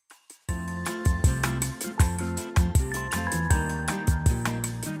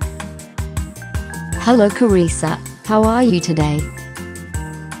Hello, Carissa. How are you today?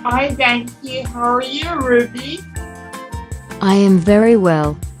 Hi, thank you. How are you, Ruby? I am very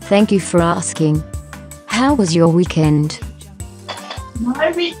well. Thank you for asking. How was your weekend?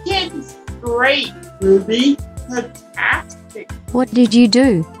 My weekend's great, Ruby. Fantastic. What did you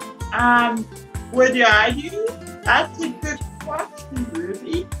do? What did I do? That's a good question,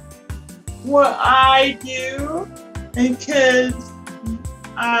 Ruby. What I do, because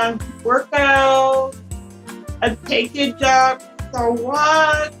work out, I take a job, so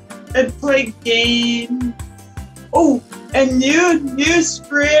what? I play games. Oh, a new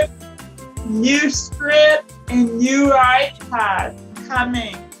script, and new iPad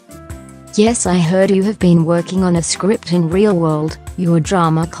coming. Yes, I heard you have been working on a script in Real World, your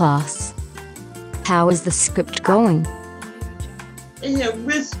drama class. How is the script going?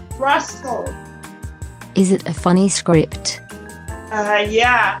 With Russell. Is it a funny script?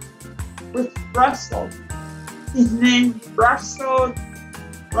 Yeah, with Russell. His name's Russell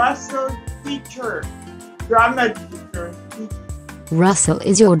teacher, drama teacher. Russell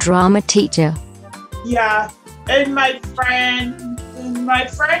is your drama teacher. Yeah, and my friend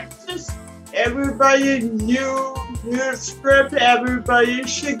just everybody new script. Everybody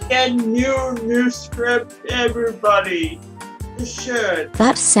should get new script. Everybody should.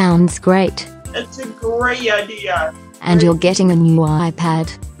 That sounds great. It's a great idea. And you're getting a new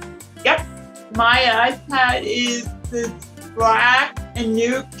iPad. Yep, my iPad is this black and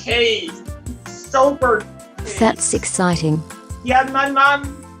new case, silver case. That's exciting. Yeah, my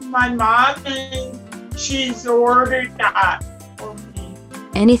mom, and she's ordered that for me.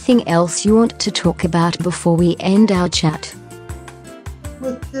 Anything else you want to talk about before we end our chat?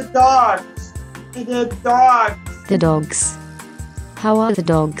 With the dogs. The dogs. How are the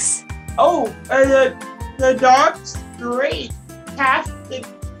dogs? Oh, the dogs, great. Fantastic,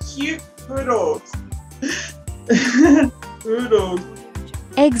 cute poodles. Poodles.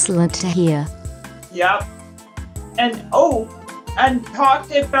 Excellent to hear. Yep. And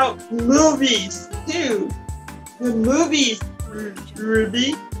talk about movies too. The movies,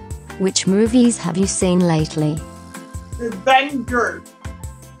 Ruby. Which movies have you seen lately? The Avengers.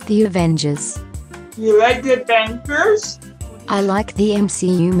 The Avengers. You like the Avengers? I like the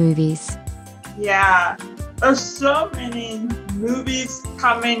MCU movies. Yeah. There's so many movies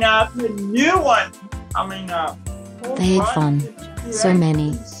coming up, and new ones coming up. They're fun. So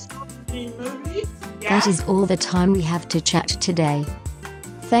many. Movies? Yeah. That is all the time we have to chat today.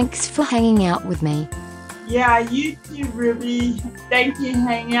 Thanks for hanging out with me. Yeah, you too, Ruby. Thank you for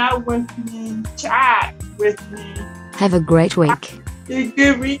hanging out with me, chat with me. Have a great week. Have a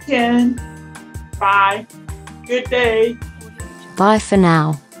good weekend. Bye. Good day. Bye for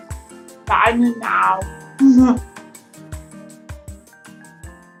now. Bye now.